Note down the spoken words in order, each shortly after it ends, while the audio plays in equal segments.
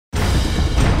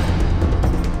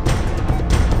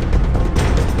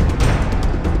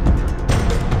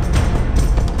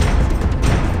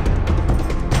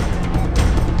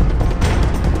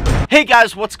Hey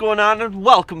guys, what's going on, and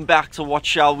welcome back to What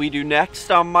Shall We Do Next.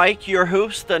 I'm Mike, your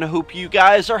host, and I hope you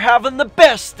guys are having the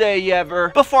best day ever.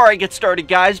 Before I get started,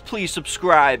 guys, please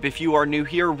subscribe if you are new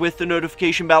here with the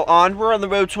notification bell on. We're on the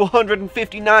road to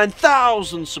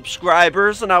 159,000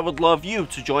 subscribers, and I would love you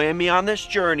to join me on this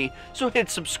journey. So hit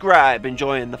subscribe and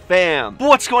join the fam.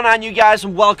 What's going on, you guys,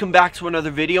 and welcome back to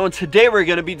another video, and today we're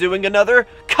going to be doing another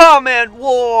comment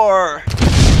war.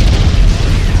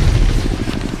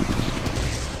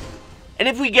 And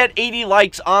if we get 80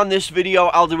 likes on this video,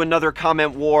 I'll do another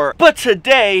comment war. But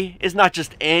today is not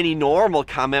just any normal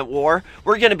comment war.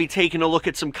 We're going to be taking a look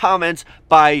at some comments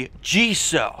by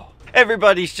JISOO.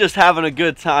 Everybody's just having a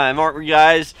good time, aren't we,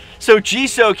 guys? So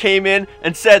JISOO came in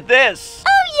and said this.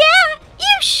 Oh yeah,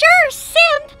 you sure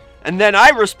simp. And then I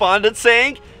responded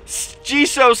saying,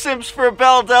 JISOO simps for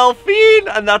Belle Delphine.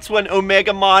 And that's when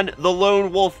Omegamon, the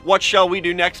Lone Wolf What Shall We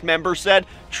Do Next member said,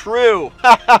 true.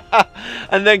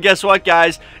 And then guess what,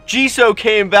 guys? JISOO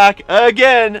came back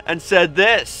again and said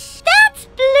this. That's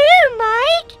blue,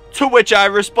 Mike. To which I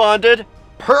responded,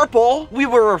 purple. We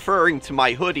were referring to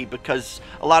my hoodie because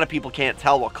a lot of people can't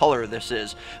tell what color this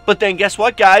is. But then guess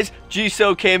what, guys?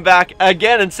 JISOO came back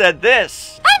again and said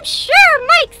this. I'm sure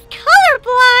Mike's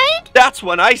colorblind. That's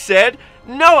when I said,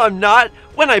 no, I'm not.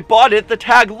 When I bought it, the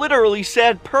tag literally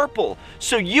said purple.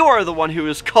 So you are the one who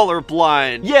is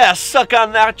colorblind. Yeah, suck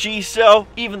on that, JISOO.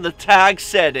 Even the tag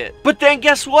said it. But then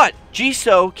guess what?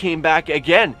 JISOO came back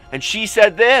again, and she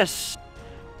said this.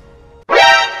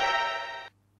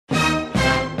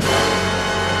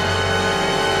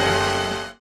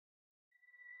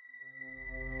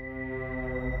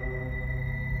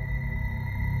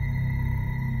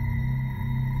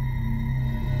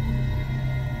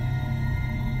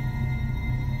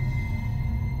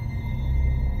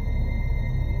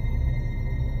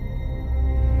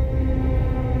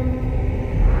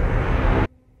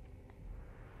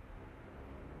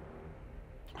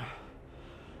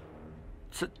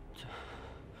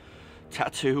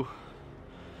 T.A.T.u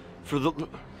for the...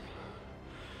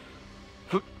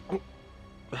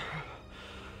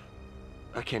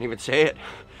 I can't even say it.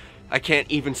 I can't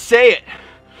even say it.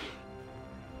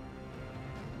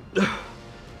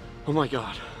 Oh my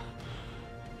god.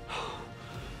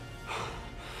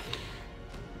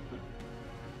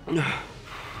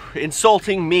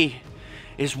 Insulting me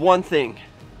is one thing,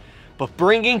 but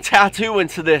bringing T.A.T.u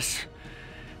into this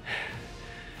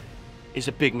is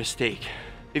a big mistake.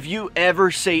 If you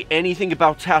ever say anything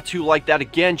about T.A.T.u like that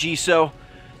again, JISOO,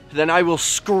 then I will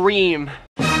scream.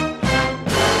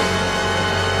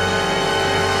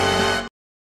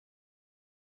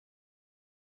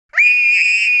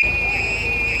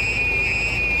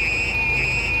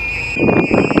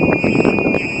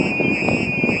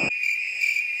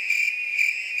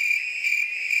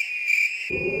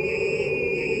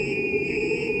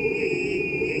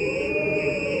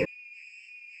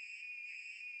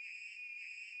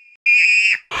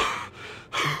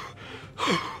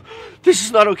 This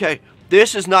is not okay.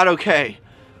 This is not okay.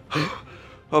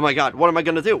 Oh my god, what am I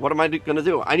gonna do? What am I gonna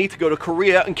do? I need to go to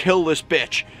Korea and kill this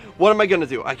bitch. What am I gonna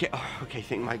do? I can't. Oh, okay,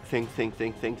 think, Mike. Think.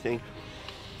 Okay.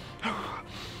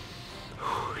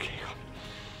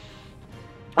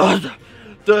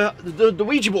 The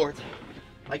Ouija board.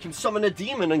 I can summon a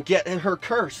demon and get her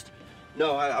cursed.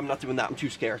 No, I'm not doing that. I'm too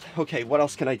scared. Okay, what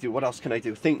else can I do? What else can I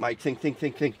do? Think, Mike.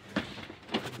 Think.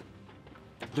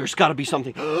 There's gotta be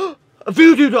something. A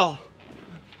voodoo doll.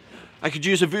 I could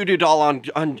use a voodoo doll on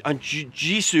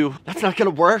JISOO. That's not gonna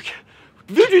work.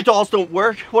 Voodoo dolls don't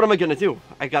work. What am I gonna do?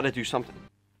 I gotta do something.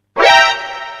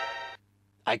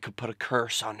 I could put a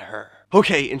curse on her.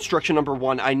 Okay, instruction number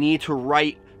 1. I need to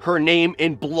write her name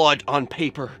in blood on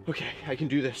paper. Okay, I can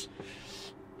do this.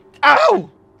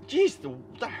 Ow! Jeez,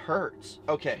 that hurts.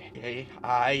 Okay.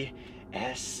 A-I-S-O-O.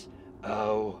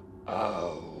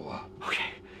 Okay.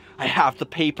 I have the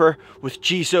paper with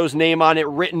JISOO's name on it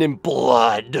written in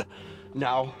blood.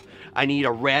 Now, I need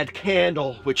a red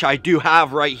candle, which I do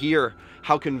have right here.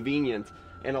 How convenient.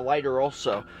 And a lighter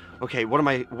also. Okay, what am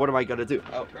I gonna do?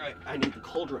 Oh, right, I need the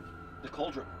cauldron. The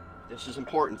cauldron. This is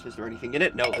important. Is there anything in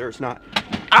it? No, there's not.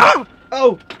 Ow!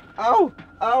 Oh! Ow!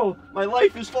 Ow! My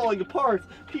life is falling apart.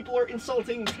 People are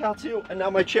insulting T.A.T.u, and now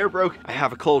my chair broke. I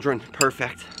have a cauldron.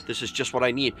 Perfect. This is just what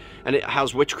I need. And it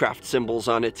has witchcraft symbols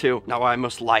on it, too. Now I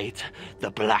must light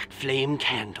the black flame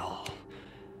candle.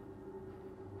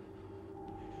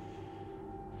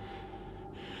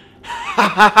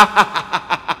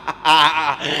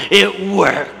 It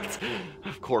worked!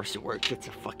 Of course it works. It's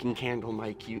a fucking candle,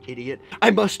 Mike, you idiot.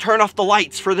 I must turn off the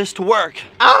lights for this to work.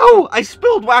 Ow! I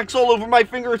spilled wax all over my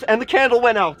fingers and the candle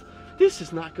went out. This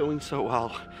is not going so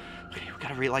well. Okay, we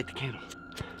gotta relight the candle.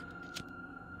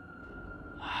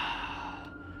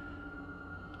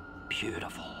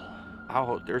 Beautiful.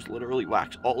 Oh, there's literally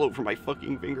wax all over my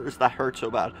fucking fingers. That hurts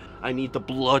so bad. I need the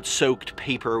blood-soaked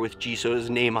paper with JISOO's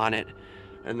name on it.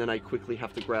 And then I quickly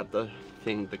have to grab the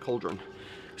thing, the cauldron,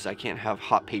 because I can't have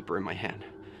hot paper in my hand.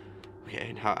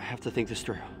 Okay, now I have to think this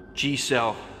through.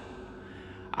 JISOO,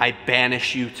 I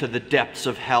banish you to the depths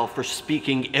of hell for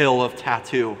speaking ill of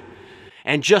t.A.T.u.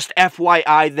 And just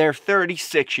FYI, they're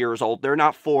 36 years old. They're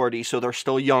not 40, so they're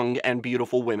still young and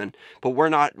beautiful women. But we're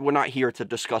not here to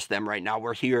discuss them right now.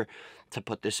 We're here to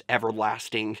put this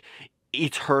everlasting,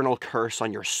 eternal curse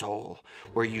on your soul,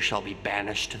 where you shall be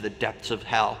banished to the depths of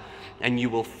hell, and you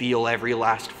will feel every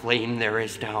last flame there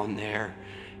is down there.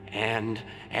 And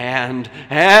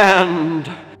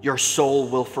your soul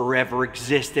will forever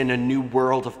exist in a new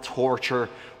world of torture,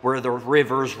 where the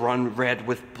rivers run red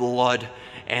with blood,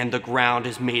 and the ground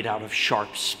is made out of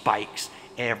sharp spikes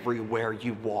everywhere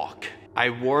you walk. I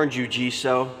warned you,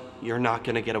 JISOO, you're not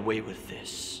gonna get away with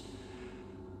this.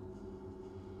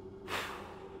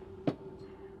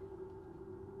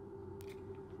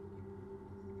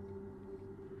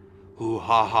 Ooh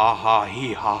ha ha ha,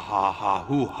 hee ha ha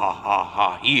ha, ooh ha ha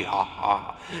ha, hee ha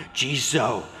ha.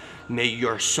 JISOO, may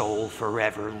your soul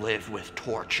forever live with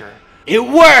torture. It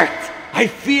worked! I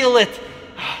feel it!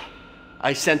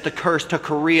 I sent the curse to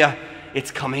Korea. It's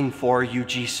coming for you,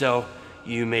 JISOO.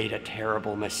 You made a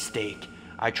terrible mistake.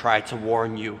 I tried to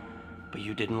warn you, but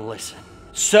you didn't listen.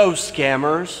 So,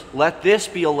 scammers, let this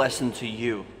be a lesson to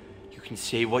you. You can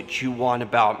say what you want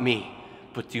about me,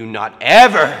 but do not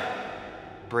ever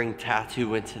bring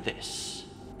t.A.T.u. into this.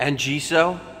 And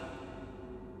JISOO,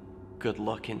 good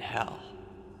luck in hell.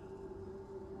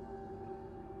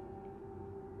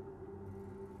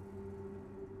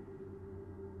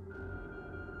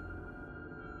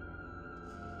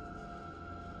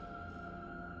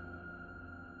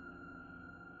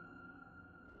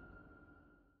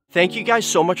 Thank you guys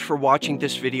so much for watching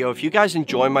this video. If you guys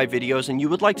enjoy my videos and you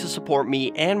would like to support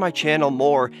me and my channel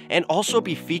more and also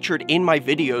be featured in my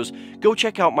videos, go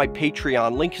check out my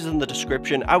Patreon. Link is in the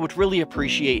description. I would really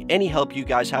appreciate any help you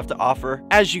guys have to offer.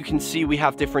 As you can see, we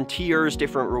have different tiers,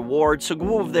 different rewards, so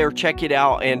go over there, check it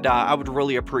out, and I would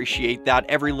really appreciate that.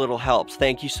 Every little helps.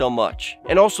 Thank you so much.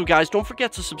 And also, guys, don't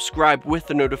forget to subscribe with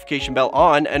the notification bell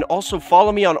on, and also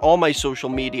follow me on all my social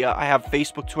media. I have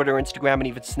Facebook, Twitter, Instagram, and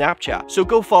even Snapchat. So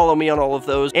go follow me on all of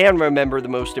those, and remember the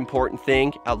most important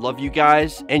thing, I love you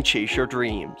guys, and chase your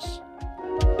dreams.